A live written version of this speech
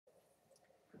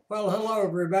Well, hello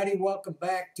everybody. Welcome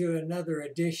back to another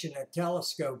edition of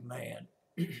TelescopeMan.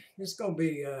 This is going to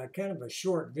be kind of a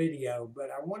short video, but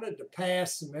I wanted to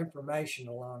pass some information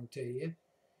along to you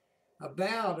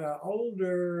about an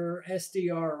older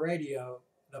SDR radio,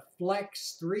 the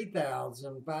Flex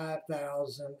 3000,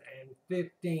 5000, and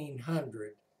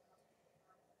 1500.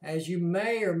 As you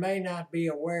may or may not be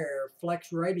aware,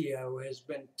 Flex Radio has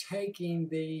been taking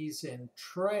these in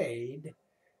trade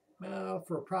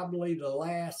for probably the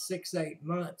last 6-8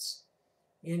 months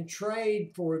in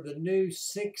trade for the new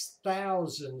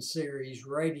 6000 series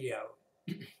radio.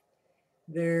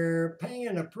 They're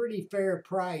paying a pretty fair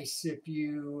price if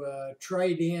you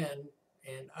trade in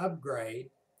and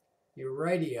upgrade your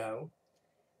radio.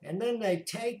 And then they're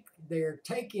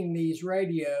taking these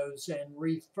radios and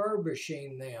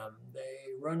refurbishing them.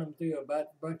 They run them through a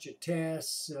bunch of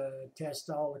tests, test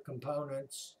all the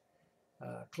components,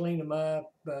 clean them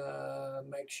up,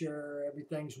 make sure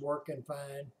everything's working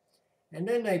fine. And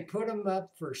then they put them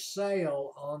up for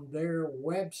sale on their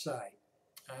website.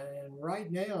 And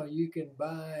right now you can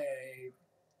buy a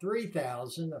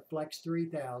 3000, a Flex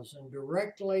 3000,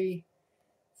 directly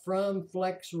from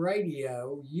Flex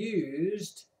Radio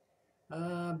used.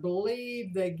 I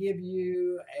believe they give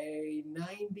you a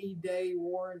 90-day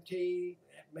warranty.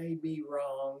 That may be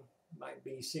wrong, might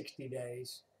be 60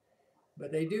 days.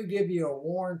 But they do give you a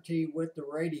warranty with the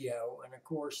radio, and of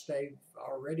course they've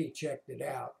already checked it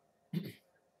out.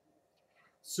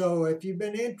 So if you've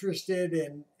been interested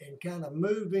in kind of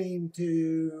moving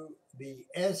to the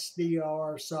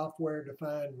SDR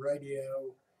software-defined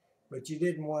radio, but you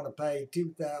didn't want to pay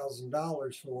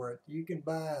 $2,000 for it, you can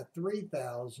buy a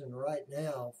 3000 right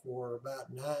now for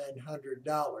about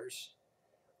 $900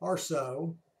 or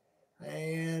so.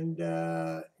 And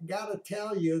gotta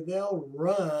tell you, they'll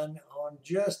run on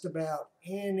just about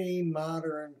any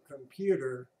modern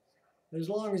computer as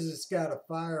long as it's got a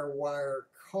FireWire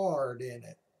card in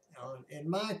it. In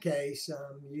my case,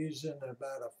 I'm using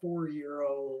about a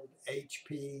 4-year-old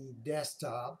HP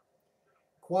desktop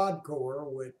quad core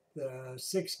with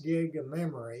 6 gig of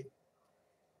memory.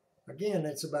 Again,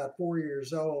 it's about 4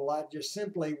 years old. I just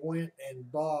simply went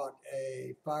and bought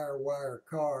a FireWire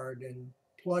card and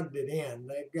plugged it in.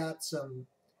 They've got some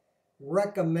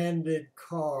recommended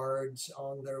cards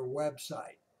on their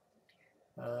website.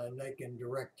 And they can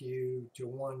direct you to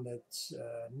one that's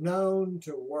known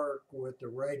to work with the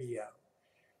radio.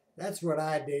 That's what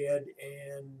I did,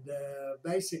 and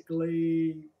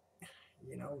basically,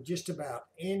 you know, just about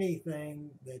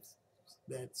anything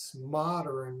that's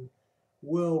modern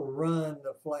will run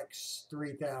the Flex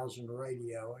 3000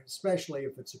 radio, especially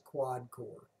if it's a quad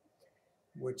core,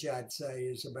 which I'd say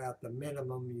is about the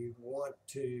minimum you'd want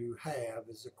to have,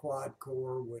 is a quad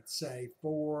core with, say,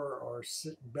 4 or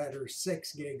better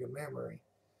 6 gig of memory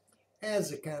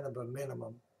as a kind of a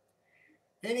minimum.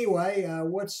 Anyway,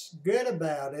 what's good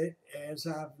about it, as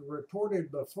I've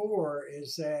reported before,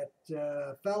 is that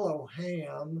fellow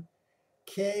ham,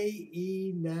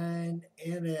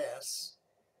 KE9NS,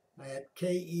 at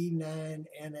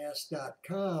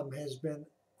KE9NS.com, has been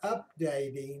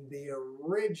updating the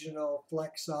original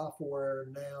Flex software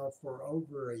now for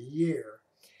over a year.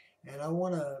 And I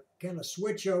want to kind of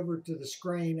switch over to the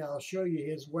screen. I'll show you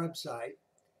his website.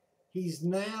 He's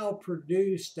now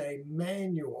produced a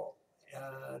manual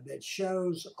that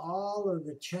shows all of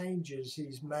the changes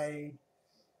he's made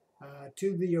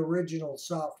to the original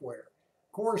software.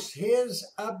 Of course, his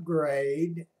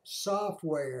upgrade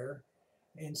software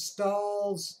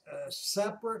installs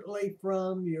separately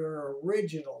from your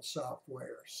original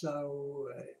software.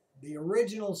 So the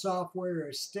original software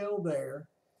is still there,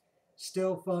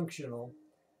 still functional,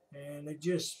 and it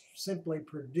just simply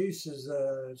produces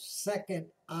a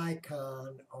second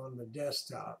icon on the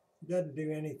desktop. It doesn't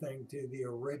do anything to the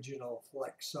original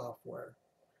Flex software,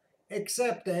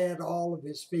 except to add all of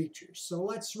his features. So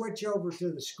let's switch over to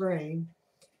the screen,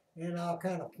 and I'll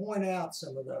kind of point out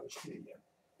some of those to you.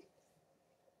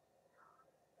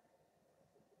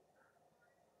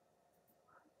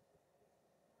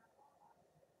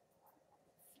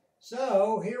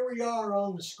 So here we are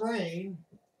on the screen,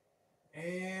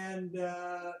 and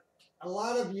a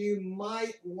lot of you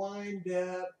might wind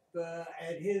up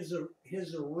at his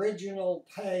original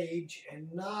page and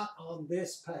not on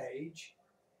this page.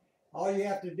 All you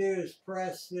have to do is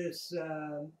press this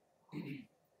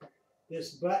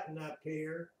this button up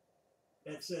here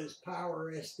that says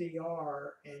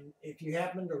PowerSDR, and if you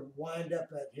happen to wind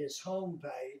up at his home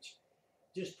page,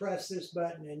 just press this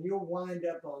button and you'll wind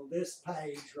up on this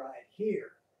page right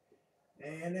here.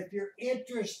 And if you're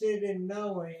interested in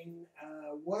knowing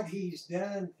what he's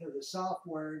done to the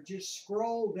software, just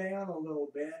scroll down a little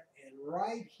bit and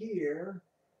right here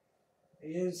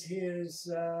is his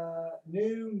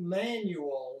new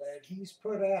manual that he's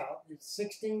put out. It's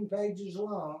 16 pages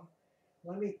long.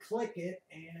 Let me click it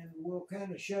and we'll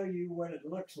kind of show you what it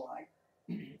looks like.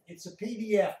 It's a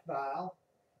PDF file.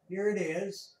 Here it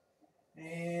is.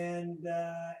 And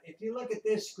if you look at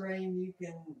this screen, you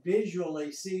can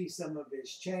visually see some of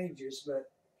his changes,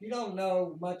 but if you don't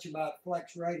know much about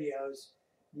flex radios,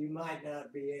 you might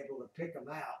not be able to pick them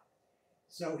out.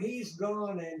 So he's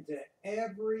gone into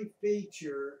every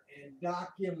feature and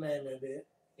documented it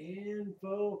in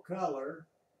full color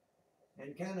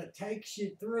and kind of takes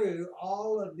you through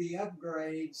all of the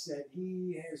upgrades that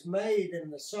he has made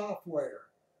in the software.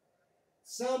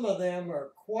 Some of them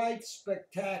are quite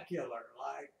spectacular,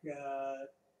 like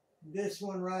this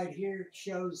one right here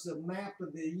shows the map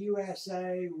of the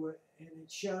USA and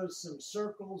it shows some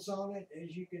circles on it,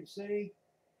 as you can see.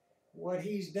 What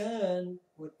he's done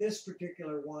with this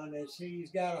particular one is he's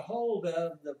got a hold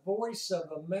of the Voice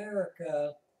of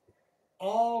America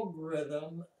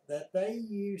algorithm that they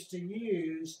used to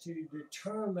use to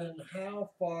determine how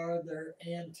far their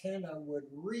antenna would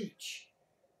reach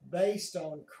based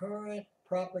on current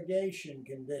propagation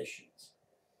conditions.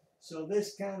 So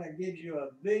this kind of gives you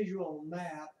a visual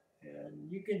map, and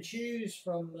you can choose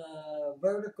from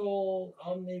vertical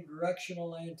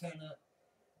omnidirectional antenna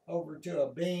over to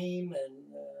a beam, and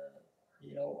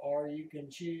you know, or you can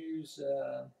choose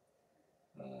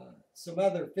some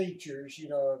other features, you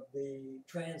know, of the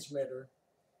transmitter,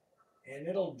 and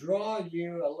it'll draw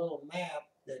you a little map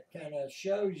that kind of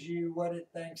shows you what it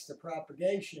thinks the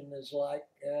propagation is like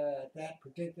at that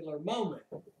particular moment.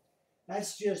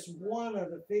 That's just one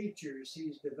of the features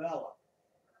he's developed.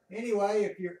 Anyway,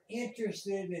 if you're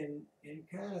interested in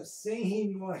kind of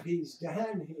seeing what he's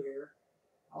done here,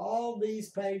 all these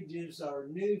pages are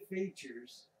new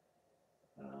features.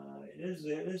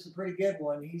 It is a pretty good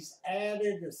one. He's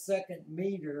added a second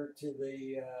meter to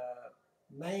the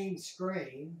main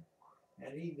screen,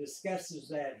 and he discusses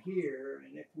that here.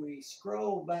 And if we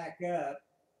scroll back up,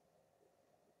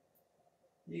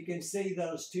 you can see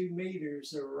those 2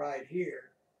 meters are right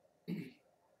here.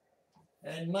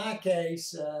 In my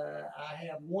case, I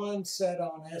have one set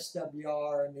on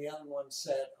SWR and the other one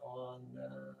set on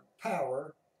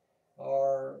power,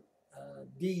 or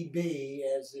dB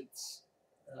as it's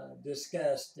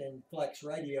discussed in flex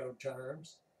radio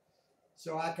terms.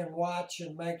 So I can watch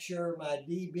and make sure my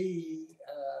dB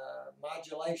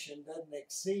modulation doesn't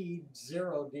exceed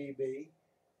 0 dB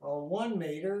on 1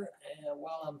 meter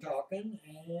while I'm talking,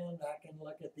 and I can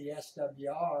look at the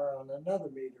SWR on another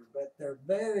meter. But they're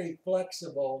very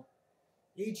flexible.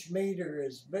 Each meter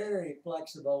is very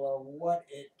flexible on what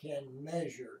it can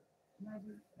measure.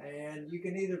 And you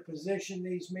can either position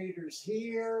these meters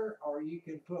here, or you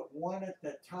can put one at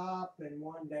the top and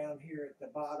one down here at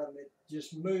the bottom. It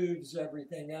just moves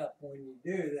everything up when you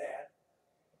do that.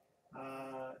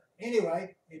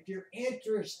 Anyway, if you're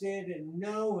interested in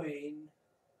knowing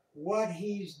what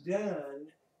he's done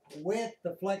with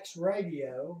the flex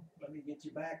radio, let me get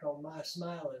you back on my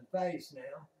smiling face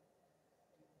now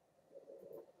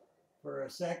for a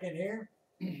second here.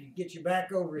 Get you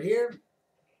back over here.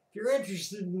 If you're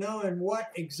interested in knowing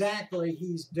what exactly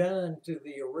he's done to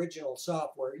the original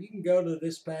software, you can go to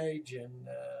this page and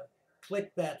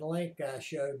click that link I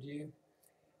showed you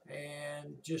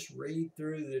and just read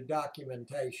through the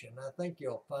documentation. I think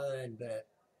you'll find that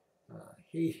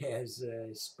he is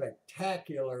a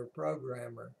spectacular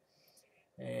programmer,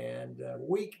 and a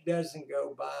week doesn't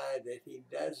go by that he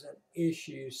doesn't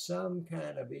issue some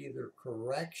kind of either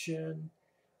correction,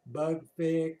 bug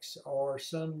fix, or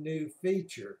some new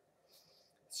feature.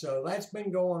 So that's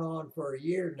been going on for a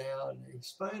year now, and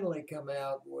he's finally come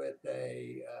out with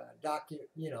a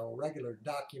regular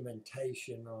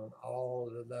documentation on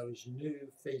all of those new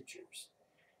features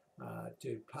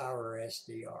to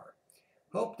PowerSDR.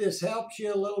 Hope this helps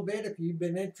you a little bit. If you've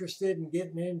been interested in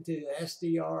getting into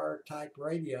SDR type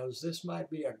radios, this might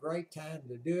be a great time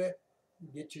to do it.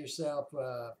 Get yourself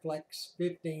a Flex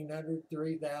 1500,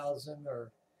 3000,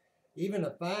 or even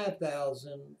a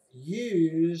 5000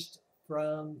 used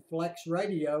from Flex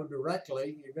Radio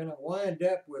directly. You're going to wind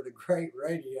up with a great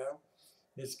radio.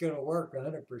 It's going to work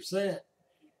 100%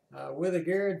 with a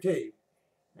guarantee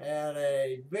at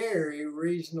a very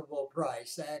reasonable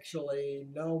price. Actually,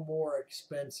 no more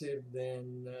expensive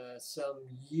than some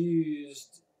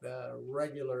used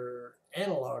regular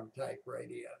analog type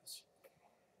radios.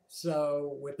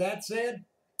 So with that said,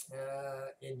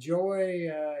 enjoy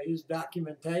his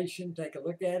documentation, take a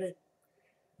look at it,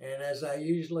 And as I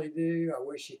usually do, I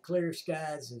wish you clear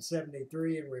skies in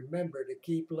 73, and remember to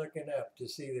keep looking up to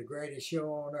see the greatest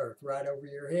show on earth right over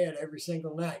your head every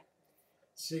single night.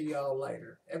 See y'all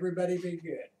later. Everybody be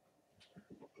good.